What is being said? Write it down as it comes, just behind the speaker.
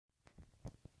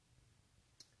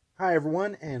Hi,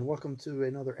 everyone, and welcome to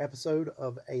another episode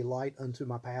of A Light Unto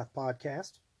My Path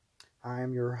podcast. I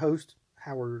am your host,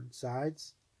 Howard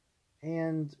Sides,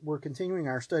 and we're continuing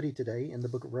our study today in the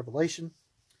book of Revelation.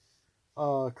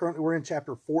 Currently, we're in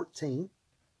chapter 14,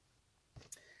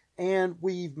 and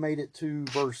we've made it to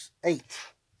verse 8.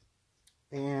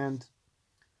 And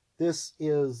this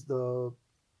is the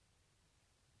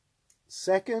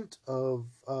second of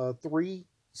three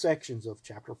sections of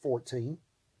chapter 14.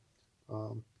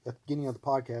 At the beginning of the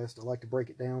podcast, I like to break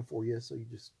it down for you so you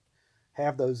just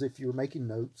have those if you're making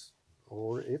notes,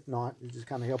 or if not, it just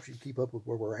kind of helps you keep up with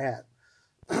where we're at.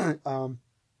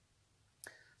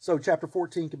 So chapter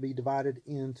 14 can be divided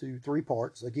into three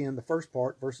parts. Again, the first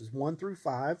part, verses 1 through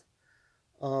 5,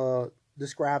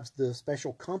 describes the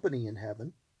special company in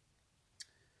heaven.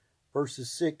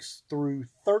 Verses 6 through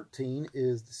 13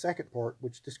 is the second part,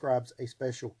 which describes a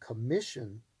special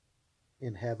commission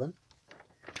in heaven.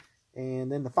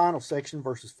 And then the final section,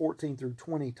 verses 14 through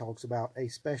 20, talks about a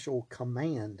special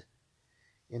command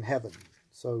in heaven.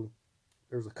 So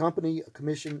there's a company, a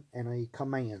commission, and a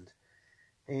command.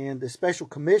 And the special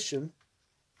commission,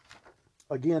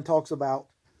 again, talks about,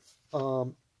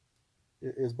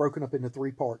 is broken up into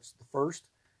three parts. The first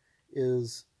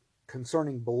is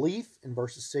concerning belief in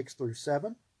verses 6 through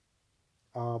 7.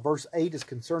 Verse 8 is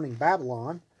concerning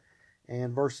Babylon.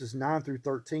 And verses 9 through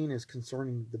 13 is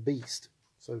concerning the beast.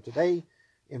 So today,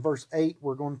 in verse 8,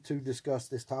 we're going to discuss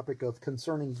this topic of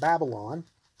concerning Babylon.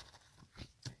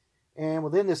 And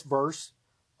within this verse,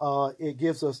 it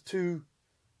gives us two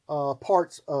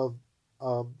parts of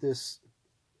this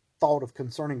thought of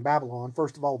concerning Babylon.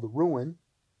 First of all, the ruin.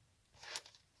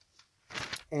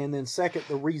 And then second,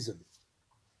 the reason.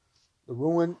 The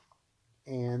ruin,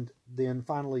 and then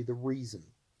finally the reason.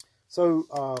 So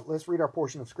let's read our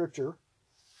portion of Scripture,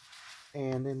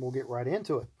 and then we'll get right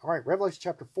into it. All right, Revelation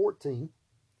chapter 14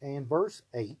 and verse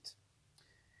 8.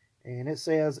 And it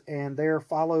says, "And there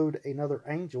followed another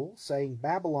angel, saying,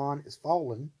 Babylon is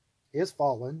fallen,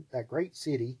 that great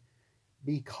city,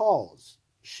 because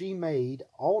she made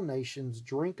all nations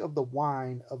drink of the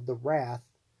wine of the wrath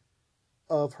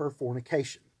of her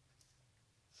fornication."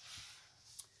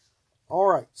 All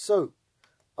right, so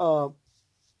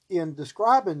in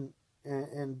describing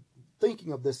and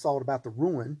thinking of this thought about the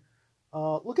ruin,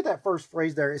 look at that first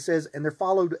phrase there. It says, "And there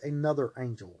followed another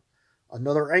angel."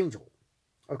 Another angel.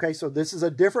 Okay, so this is a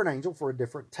different angel for a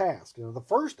different task. You know, the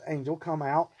first angel come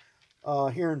out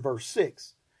here in verse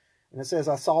 6. And it says,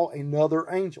 "I saw another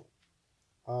angel."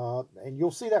 And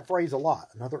you'll see that phrase a lot.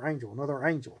 Another angel, another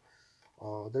angel.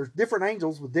 There's different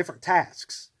angels with different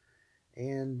tasks.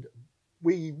 And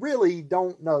we really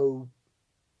don't know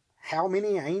how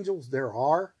many angels there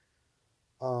are.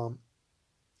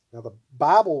 Now, the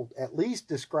Bible at least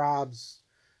describes,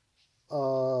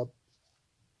 or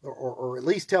at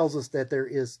least tells us that there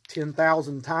is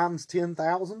 10,000 times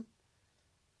 10,000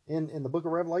 in the book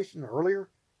of Revelation earlier.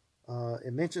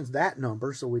 It mentions that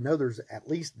number, so we know there's at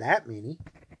least that many.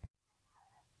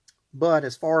 But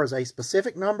as far as a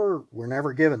specific number, we're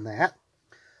never given that.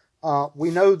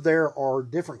 We know there are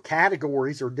different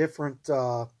categories or different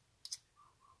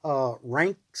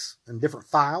ranks and different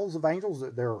files of angels.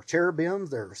 There are cherubims,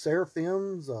 there are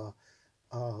seraphims, there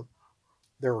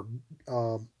are,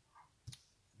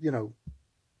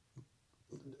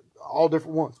 all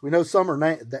different ones. We know some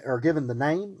that are given the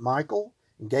name Michael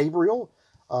and Gabriel.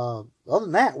 Other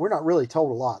than that, we're not really told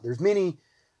a lot. There's many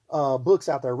books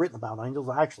out there written about angels.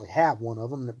 I actually have one of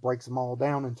them that breaks them all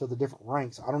down into the different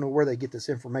ranks. I don't know where they get this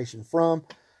information from.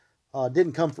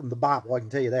 Didn't come from the Bible, I can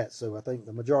tell you that. So I think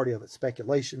the majority of it's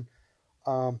speculation.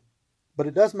 But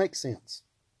it does make sense.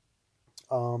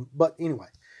 But anyway,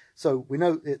 so we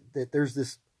know that there's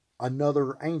this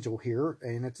another angel here,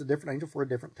 and it's a different angel for a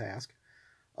different task.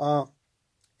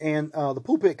 And the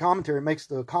pulpit commentary makes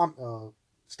the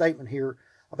statement here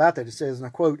about that. It says, and I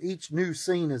quote, "Each new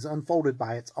scene is unfolded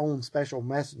by its own special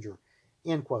messenger,"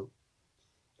 end quote.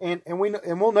 And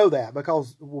we'll know that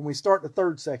because when we start the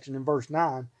third section in verse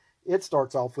 9, it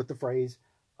starts off with the phrase,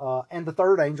 "And the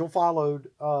third angel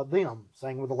followed them,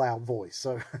 saying with a loud voice."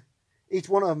 So each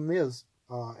one of them has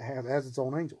its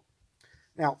own angel.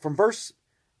 Now, from verses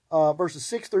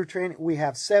 6 through 10, we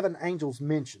have 7 angels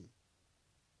mentioned.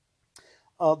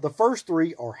 The first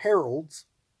 3 are heralds.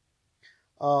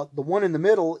 The one in the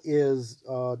middle is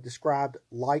described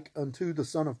like unto the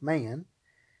Son of Man.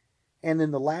 And then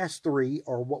the last 3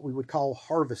 are what we would call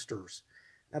harvesters.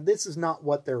 Now, this is not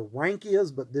what their rank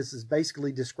is, but this is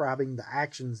basically describing the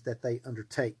actions that they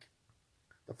undertake.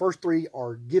 The first 3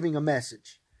 are giving a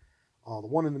message. The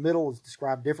one in the middle is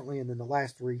described differently, and then the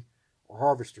last 3 are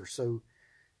harvesters. So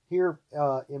here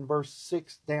in verse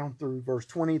 6 down through verse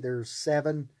 20, there's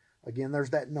 7. Again, there's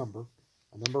that number,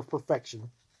 a number of perfection.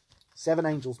 7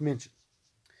 angels mentioned.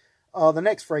 The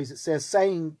next phrase, it says,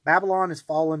 saying, Babylon is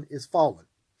fallen, is fallen.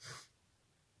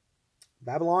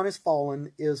 Babylon is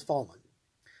fallen, is fallen.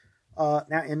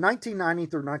 Now, in 1990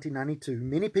 through 1992,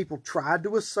 many people tried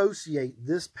to associate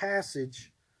this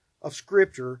passage of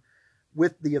Scripture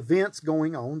with the events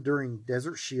going on during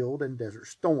Desert Shield and Desert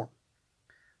Storm.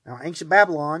 Now, ancient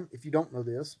Babylon, if you don't know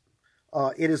this,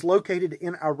 it is located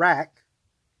in Iraq,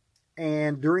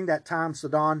 and during that time,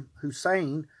 Saddam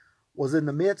Hussein was in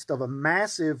the midst of a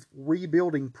massive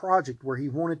rebuilding project where he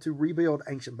wanted to rebuild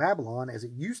ancient Babylon as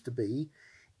it used to be,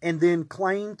 and then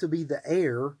claimed to be the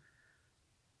heir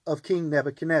of King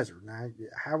Nebuchadnezzar. Now,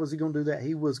 how was he going to do that?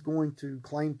 He was going to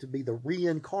claim to be the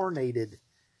reincarnated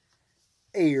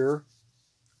heir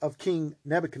of King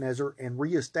Nebuchadnezzar and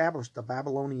reestablish the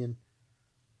Babylonian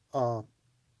government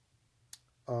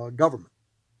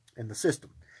and the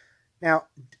system. Now,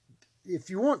 if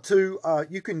you want to,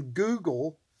 you can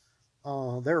Google.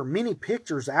 There are many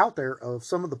pictures out there of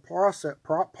some of the parts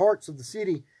of the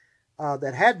city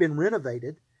that had been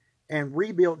renovated and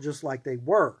rebuilt just like they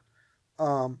were.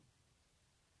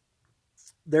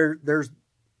 There's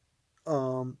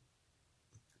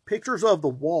pictures of the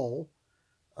wall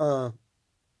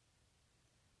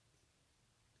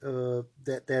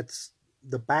that's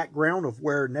the background of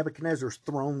where Nebuchadnezzar's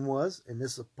throne was, and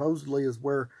this supposedly is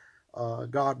where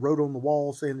God wrote on the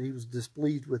wall saying that he was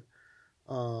displeased with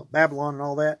Babylon and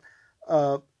all that.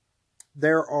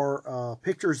 There are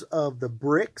pictures of the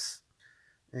bricks,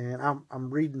 and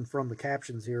I'm reading from the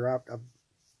captions here. I've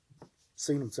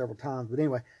seen them several times, but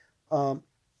anyway,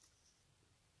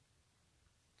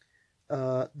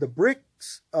 the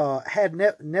bricks had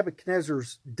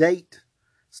Nebuchadnezzar's date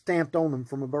stamped on them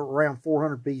from about around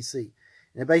 400 BC.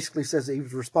 And it basically says that he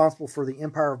was responsible for the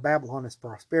empire of Babylon, its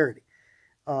prosperity.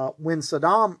 When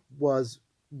Saddam was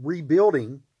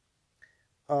rebuilding,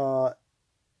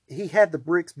 he had the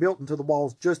bricks built into the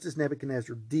walls just as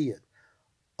Nebuchadnezzar did.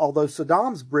 Although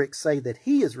Saddam's bricks say that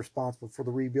he is responsible for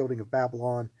the rebuilding of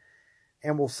Babylon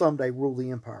and will someday rule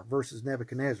the empire versus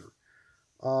Nebuchadnezzar.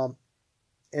 And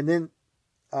then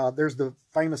there's the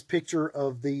famous picture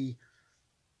of the,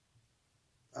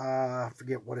 I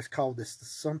forget what it's called, the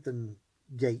something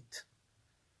gate.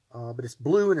 But it's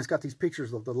blue and it's got these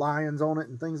pictures of the lions on it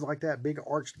and things like that, big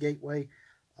arched gateway.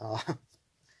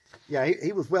 Yeah,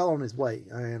 he was well on his way.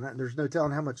 And there's no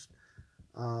telling how much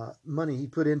money he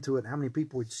put into it, how many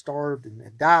people he'd starved and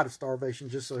died of starvation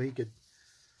just so he could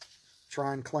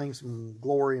try and claim some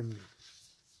glory and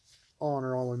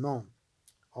honor all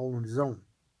on his own.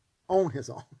 On his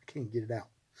own. I can't get it out.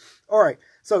 All right,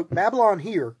 so Babylon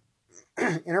here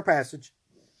in our passage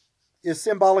is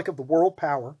symbolic of the world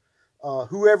power,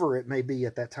 whoever it may be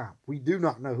at that time. We do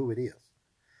not know who it is.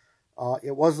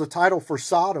 It was the title for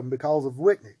Sodom because of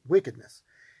wickedness.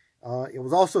 It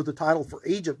was also the title for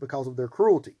Egypt because of their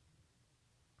cruelty.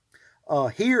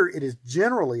 Here it is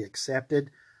generally accepted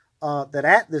that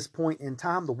at this point in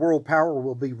time the world power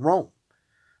will be Rome.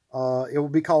 It will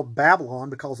be called Babylon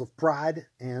because of pride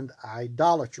and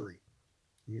idolatry.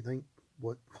 You think,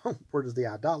 where does the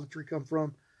idolatry come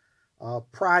from?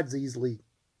 Pride's easily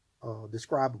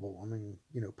describable. I mean,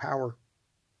 power.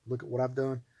 Look at what I've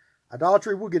done.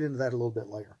 Idolatry, we'll get into that a little bit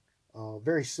later.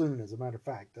 Very soon, as a matter of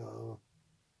fact.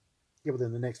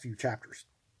 Within the next few chapters.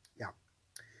 Yeah.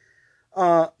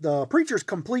 The Preacher's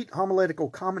Complete Homiletical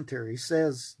Commentary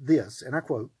says this, and I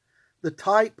quote, "The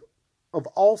type of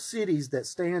all cities that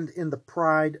stand in the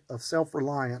pride of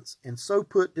self-reliance and so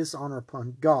put dishonor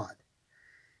upon God.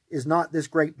 Is not this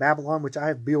great Babylon which I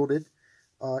have builded,"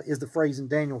 is the phrase in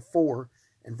Daniel 4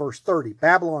 and verse 30.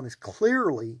 Babylon is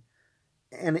clearly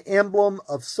an emblem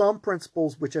of some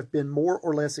principles which have been more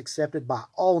or less accepted by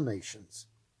all nations,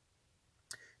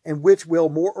 and which will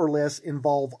more or less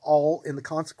involve all in the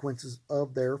consequences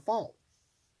of their fall.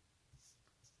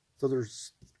 So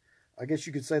there's, I guess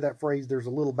you could say that phrase, there's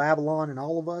a little Babylon in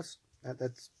all of us.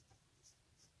 That's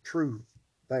true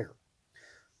there.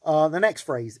 The next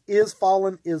phrase, is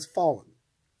fallen, is fallen.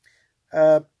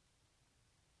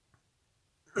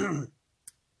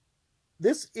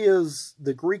 This is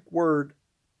the Greek word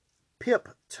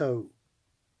pipto.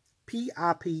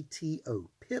 P-I-P-T-O.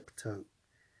 Pipto.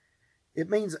 It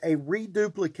means a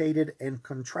reduplicated and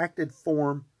contracted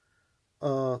form.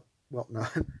 Well, no,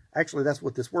 actually that's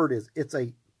what this word is. It's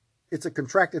a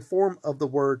contracted form of the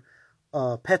word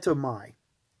petomai.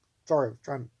 Sorry, I was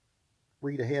trying to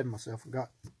read ahead myself and got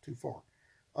too far.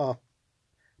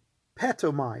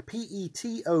 Petomai,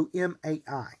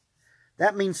 P-E-T-O-M-A-I.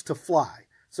 That means to fly.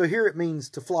 So here it means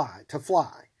to fly, to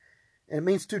fly. And it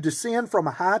means to descend from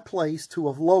a high place to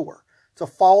a lower, to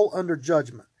fall under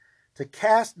judgment, to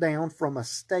cast down from a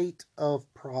state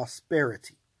of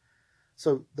prosperity.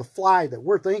 So the fly that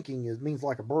we're thinking is means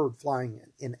like a bird flying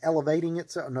in elevating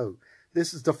itself. No,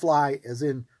 this is to fly as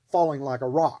in falling like a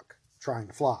rock trying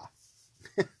to fly.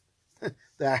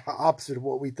 The opposite of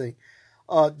what we think.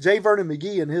 J. Vernon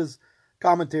McGee in his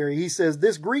commentary, he says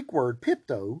this Greek word,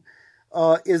 pipto,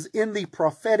 is in the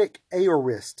prophetic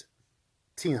aorist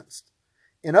tense.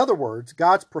 In other words,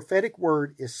 God's prophetic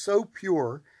word is so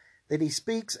pure that he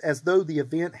speaks as though the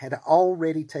event had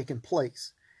already taken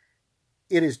place.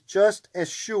 It is just as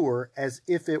sure as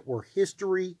if it were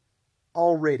history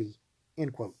already,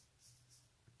 end quote.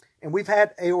 And we've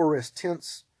had aorist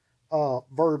tense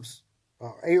verbs,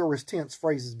 aorist tense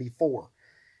phrases before.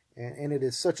 And it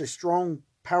is such a strong,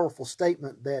 powerful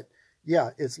statement that,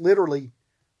 yeah, it's literally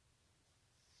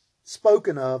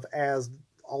spoken of as,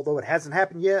 although it hasn't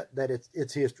happened yet, that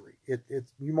it's history.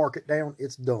 You mark it down,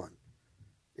 it's done.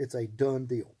 It's a done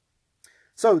deal.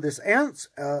 So this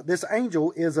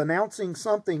angel is announcing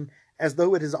something as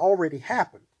though it has already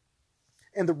happened.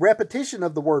 And the repetition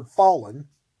of the word fallen,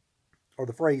 or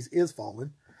the phrase is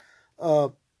fallen,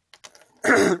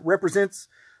 represents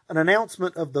an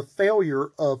announcement of the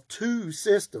failure of two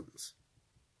systems.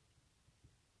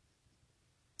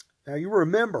 Now you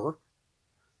remember,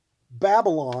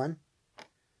 Babylon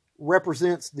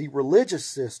represents the religious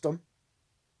system,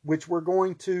 which we're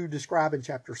going to describe in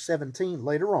chapter 17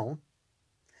 later on.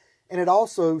 And it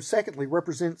also, secondly,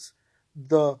 represents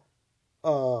the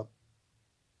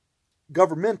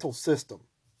governmental system,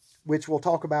 which we'll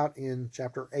talk about in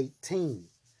chapter 18.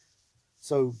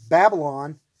 So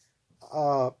Babylon,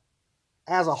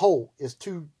 as a whole, is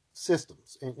two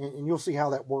systems, and you'll see how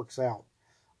that works out.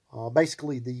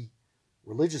 Basically, the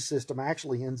religious system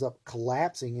actually ends up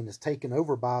collapsing and is taken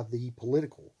over by the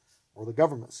political or the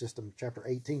government system, chapter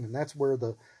 18, and that's where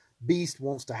the beast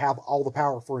wants to have all the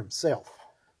power for himself.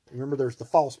 Remember, there's the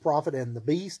false prophet and the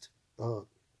beast, the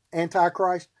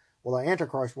Antichrist. Well, the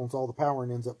Antichrist wants all the power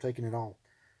and ends up taking it all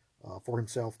for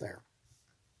himself there.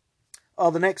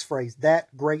 The next phrase,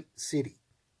 that great city.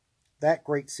 That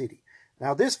great city.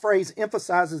 Now, this phrase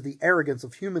emphasizes the arrogance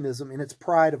of humanism and its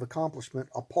pride of accomplishment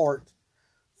apart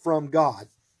from God.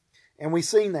 And we've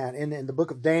seen that in the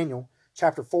book of Daniel,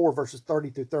 chapter 4, verses 30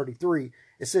 through 33.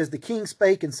 It says, the king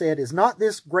spake and said, is not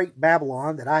this great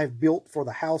Babylon that I have built for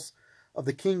the house of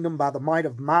the kingdom by the might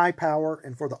of my power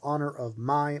and for the honor of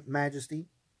my majesty?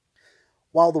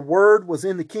 While the word was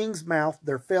in the king's mouth,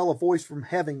 there fell a voice from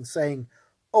heaven, saying,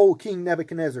 O King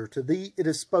Nebuchadnezzar, to thee it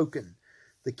is spoken,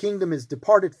 the kingdom is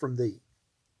departed from thee,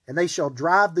 and they shall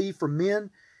drive thee from men,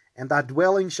 and thy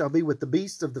dwelling shall be with the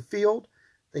beasts of the field.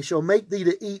 They shall make thee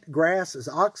to eat grass as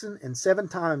oxen, and 7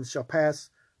 times shall pass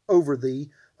over thee,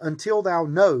 until thou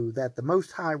know that the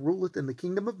Most High ruleth in the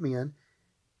kingdom of men,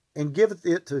 and giveth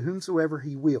it to whomsoever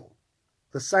he will.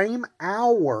 The same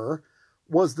hour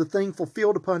was the thing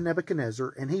fulfilled upon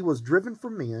Nebuchadnezzar, and he was driven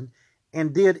from men,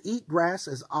 and did eat grass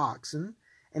as oxen,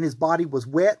 and his body was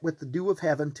wet with the dew of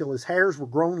heaven, till his hairs were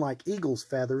grown like eagle's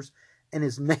feathers, and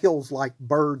his nails like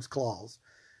birds' claws.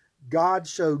 God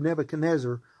showed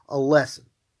Nebuchadnezzar a lesson,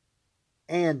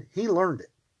 and he learned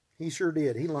it. He sure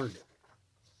did. He learned it.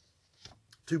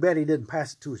 Too bad he didn't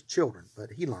pass it to his children,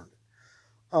 but he learned it.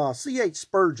 C.H.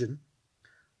 Spurgeon,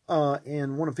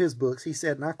 in one of his books, he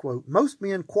said, and I quote, most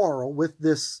men quarrel with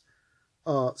this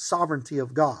sovereignty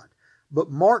of God, but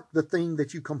mark, the thing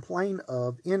that you complain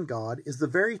of in God is the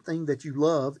very thing that you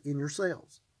love in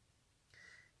yourselves.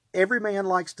 Every man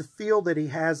likes to feel that he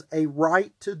has a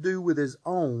right to do with his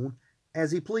own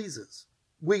as he pleases.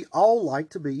 We all like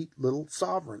to be little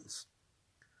sovereigns.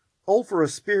 Oh, for a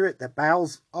spirit that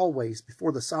bows always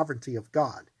before the sovereignty of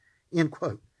God, end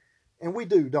quote. And we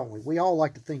do, don't we? We all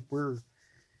like to think we're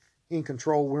in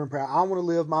control, we're in power. I want to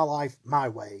live my life my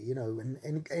way, you know.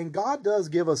 And God does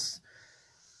give us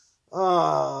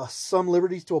some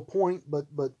liberties to a point,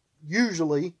 but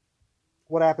usually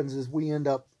what happens is we end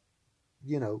up,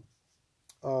 you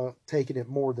know, taking it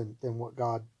more than what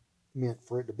God meant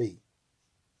for it to be.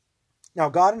 Now,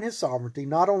 God in his sovereignty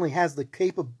not only has the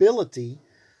capability,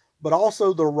 but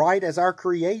also the right as our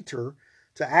creator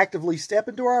to actively step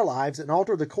into our lives and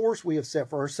alter the course we have set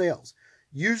for ourselves,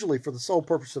 usually for the sole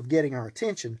purpose of getting our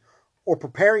attention or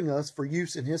preparing us for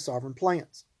use in his sovereign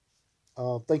plans.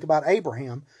 Think about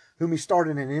Abraham, whom he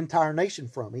started an entire nation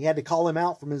from. He had to call him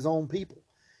out from his own people.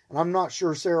 And I'm not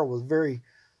sure Sarah was very,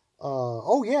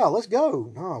 oh yeah, let's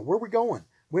go. No, where are we going?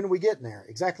 When are we getting there?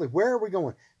 Exactly, where are we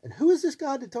going? And who is this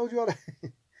God that told you all that?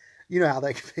 You know how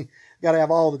that can be. Got to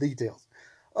have all the details.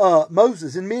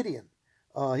 Moses in Midian.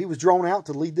 He was drawn out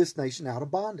to lead this nation out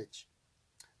of bondage.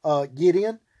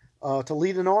 Gideon to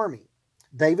lead an army.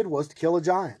 David was to kill a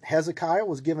giant. Hezekiah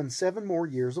was given 7 more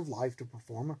years of life to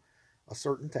perform a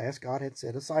certain task God had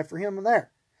set aside for him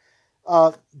there.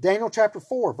 Daniel chapter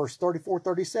 4, verse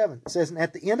 34-37 says, "And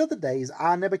at the end of the days,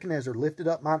 I, Nebuchadnezzar, lifted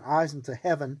up mine eyes into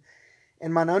heaven,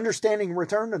 and mine understanding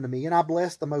returned unto me, and I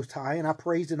blessed the Most High, and I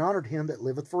praised and honored him that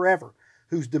liveth forever,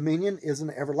 whose dominion is an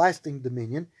everlasting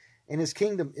dominion, and his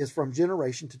kingdom is from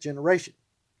generation to generation."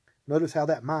 Notice how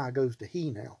that my goes to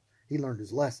he now. He learned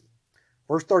his lesson.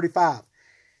 Verse 35,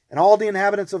 "And all the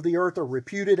inhabitants of the earth are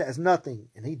reputed as nothing,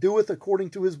 and he doeth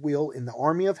according to his will in the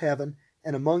army of heaven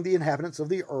and among the inhabitants of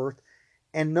the earth,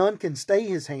 and none can stay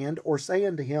his hand or say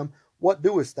unto him, What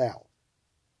doest thou?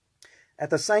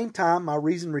 At the same time my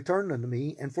reason returned unto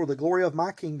me, and for the glory of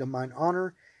my kingdom mine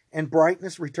honor and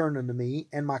brightness returned unto me,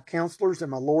 and my counselors and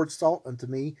my lords sought unto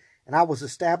me, and I was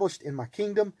established in my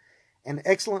kingdom, and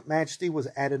excellent majesty was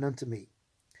added unto me.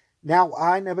 Now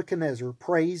I, Nebuchadnezzar,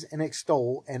 praise and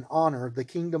extol and honor the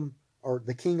kingdom, or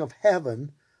the King of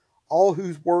heaven, all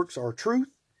whose works are truth,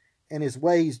 and his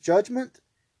ways judgment,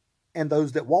 and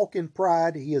those that walk in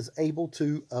pride he is able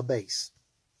to abase."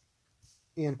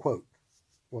 End quote.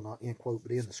 Well, not end quote,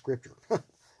 but in the scripture.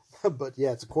 But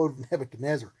yeah, it's a quote of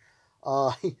Nebuchadnezzar.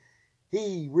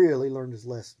 He really learned his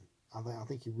lesson. I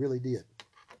think he really did.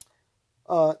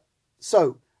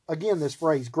 So, again, this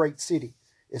phrase, great city,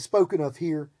 is spoken of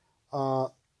here.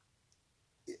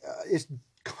 It's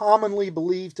commonly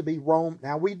believed to be Rome.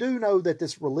 Now, we do know that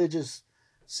this religious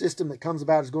system that comes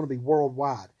about is going to be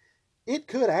worldwide. It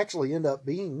could actually end up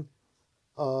being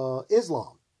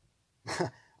Islam.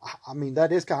 I mean,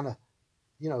 that is kind of,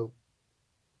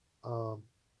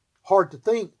 hard to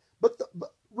think. But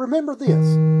remember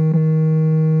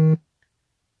this.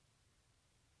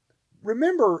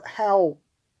 Remember how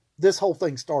this whole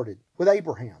thing started with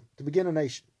Abraham to begin a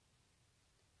nation.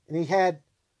 And he had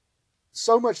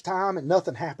so much time and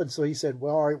nothing happened. So he said,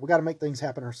 well, all right, we got to make things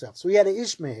happen ourselves. So he had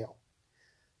Ishmael.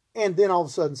 And then all of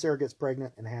a sudden Sarah gets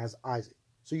pregnant and has Isaac.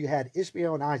 So you had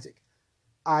Ishmael and Isaac.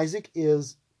 Isaac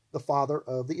is the father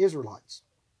of the Israelites,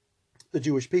 the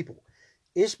Jewish people.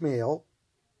 Ishmael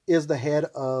is the head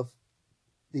of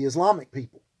the Islamic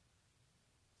people.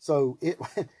 So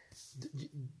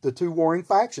the two warring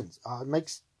factions. It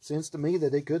makes sense to me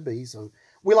that it could be. So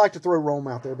we like to throw Rome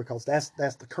out there because that's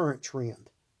the current trend.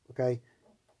 Okay,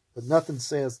 but nothing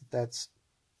says that's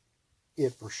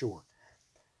it for sure.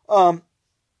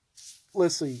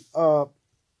 Let's see. I'm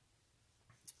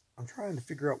trying to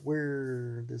figure out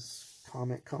where this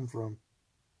comment come from.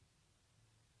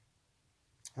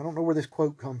 I don't know where this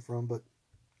quote come from, but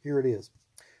here it is.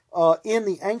 In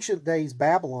the ancient days,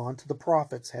 Babylon to the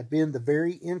prophets had been the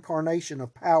very incarnation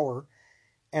of power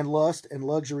and lust and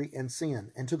luxury and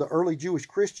sin. And to the early Jewish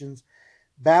Christians,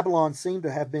 Babylon seemed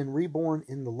to have been reborn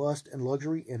in the lust and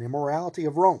luxury and immorality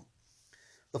of Rome.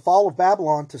 The fall of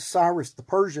Babylon to Cyrus the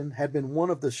Persian had been one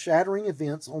of the shattering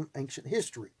events on ancient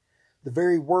history. The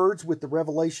very words which the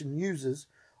Revelation uses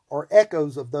are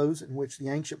echoes of those in which the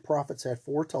ancient prophets had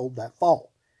foretold that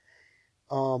fall.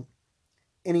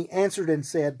 And he answered and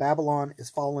said, Babylon is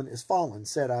fallen,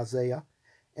 said Isaiah,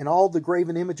 and all the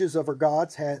graven images of her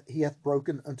gods he hath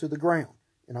broken unto the ground,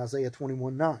 in Isaiah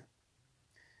 21:9.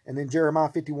 And then Jeremiah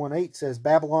 51:8 says,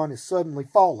 Babylon is suddenly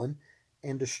fallen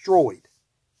and destroyed.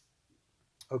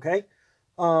 Okay?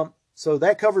 So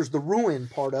that covers the ruin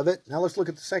part of it. Now let's look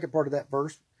at the second part of that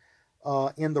verse,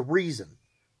 in the reason.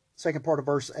 Second part of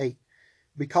verse 8.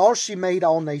 Because she made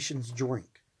all nations drink.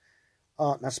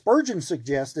 Now Spurgeon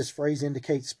suggests this phrase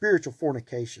indicates spiritual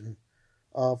fornication.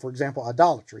 For example,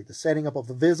 idolatry, the setting up of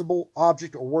a visible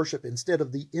object or worship instead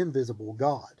of the invisible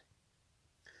God.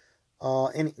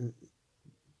 And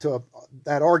to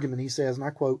that argument, he says, and I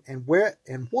quote, and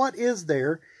what is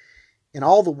there in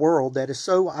all the world that is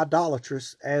so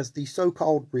idolatrous as the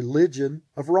so-called religion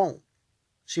of Rome?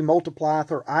 She multiplieth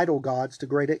her idol gods to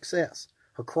great excess,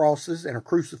 her crosses and her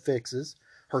crucifixes,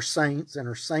 her saints and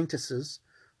her saintesses,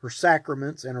 her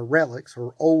sacraments and her relics, her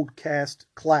old cast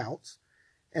clouts,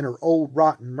 and her old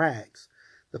rotten rags.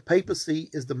 The papacy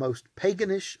is the most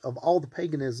paganish of all the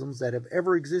paganisms that have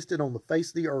ever existed on the face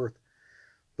of the earth,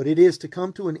 but it is to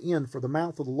come to an end, for the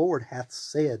mouth of the Lord hath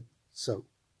said so.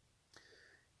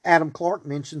 Adam Clarke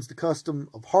mentions the custom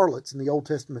of harlots in the Old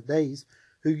Testament days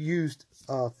who used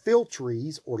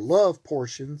phylacteries or love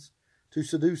portions to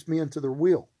seduce men to their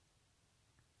will.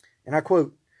 And I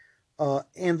quote,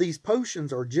 and these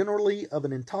potions are generally of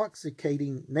an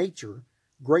intoxicating nature,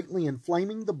 greatly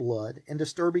inflaming the blood and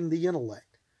disturbing the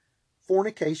intellect.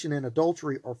 Fornication and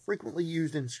adultery are frequently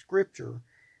used in Scripture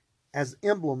as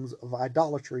emblems of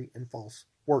idolatry and false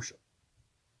worship.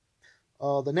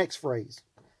 The next phrase,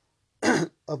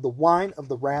 of the wine of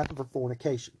the wrath of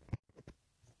fornication.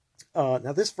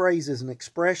 Now, this phrase is an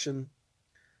expression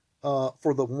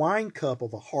for the wine cup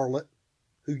of a harlot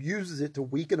who uses it to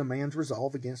weaken a man's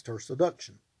resolve against her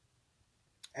seduction.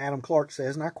 Adam Clarke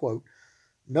says, and I quote,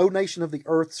 "No nation of the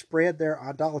earth spread their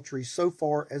idolatry so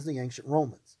far as the ancient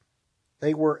Romans.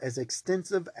 They were as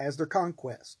extensive as their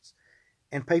conquests,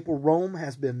 and papal Rome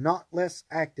has been not less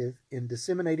active in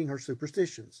disseminating her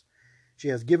superstitions. She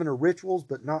has given her rituals,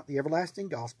 but not the everlasting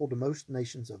gospel, to most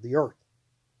nations of the earth."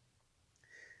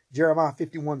 Jeremiah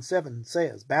 51:7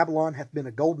 says, "Babylon hath been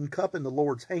a golden cup in the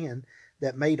Lord's hand,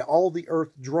 that made all the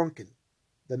earth drunken.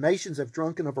 The nations have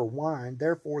drunken of her wine,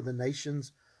 therefore the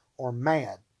nations are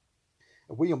mad."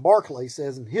 William Barclay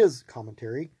says in his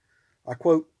commentary, I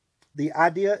quote, "The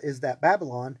idea is that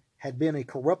Babylon had been a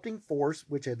corrupting force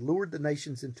which had lured the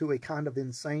nations into a kind of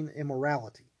insane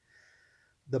immorality.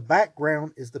 The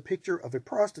background is the picture of a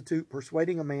prostitute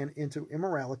persuading a man into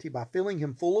immorality by filling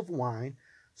him full of wine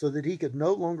so that he could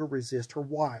no longer resist her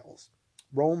wiles.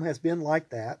 Rome has been like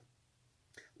that,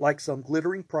 like some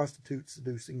glittering prostitute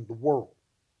seducing the world."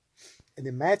 And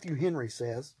then Matthew Henry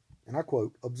says, and I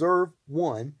quote, "Observe,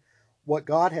 1, what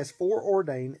God has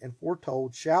foreordained and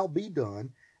foretold shall be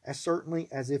done as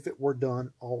certainly as if it were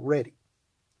done already.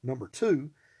 Number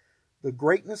 2, the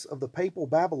greatness of the papal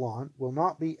Babylon will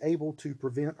not be able to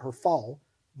prevent her fall,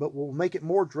 but will make it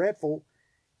more dreadful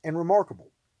and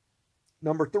remarkable.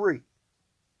 Number 3,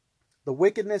 the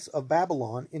wickedness of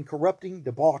Babylon in corrupting,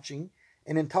 debauching,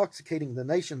 and intoxicating the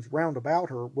nations round about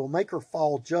her will make her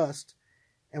fall just,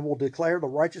 and will declare the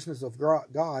righteousness of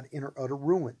God in her utter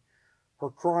ruin. Her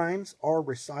crimes are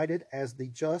recited as the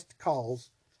just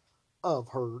cause of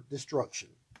her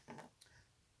destruction."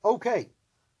 Okay,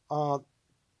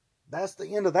 that's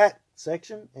the end of that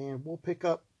section, and we'll pick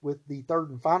up with the third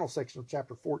and final section of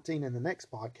chapter 14 in the next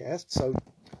podcast. So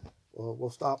we'll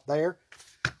stop there.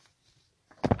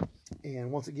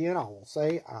 And once again, I will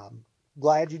say I'm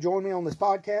glad you joined me on this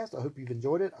podcast. I hope you've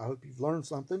enjoyed it. I hope you've learned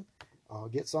something,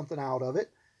 get something out of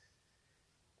it.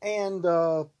 And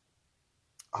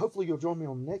hopefully you'll join me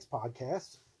on the next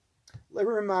podcast. Let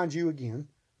me remind you again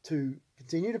to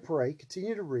continue to pray,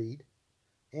 continue to read,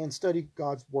 and study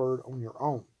God's Word on your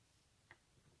own.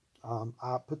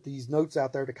 I put these notes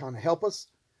out there to kind of help us,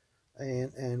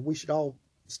 and we should all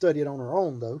study it on our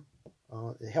own, though.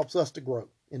 It helps us to grow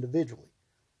individually.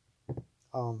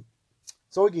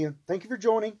 So again, thank you for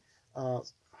joining.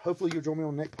 Hopefully you'll join me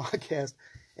on the next podcast,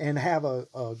 and have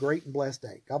a great and blessed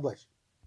day. God bless you.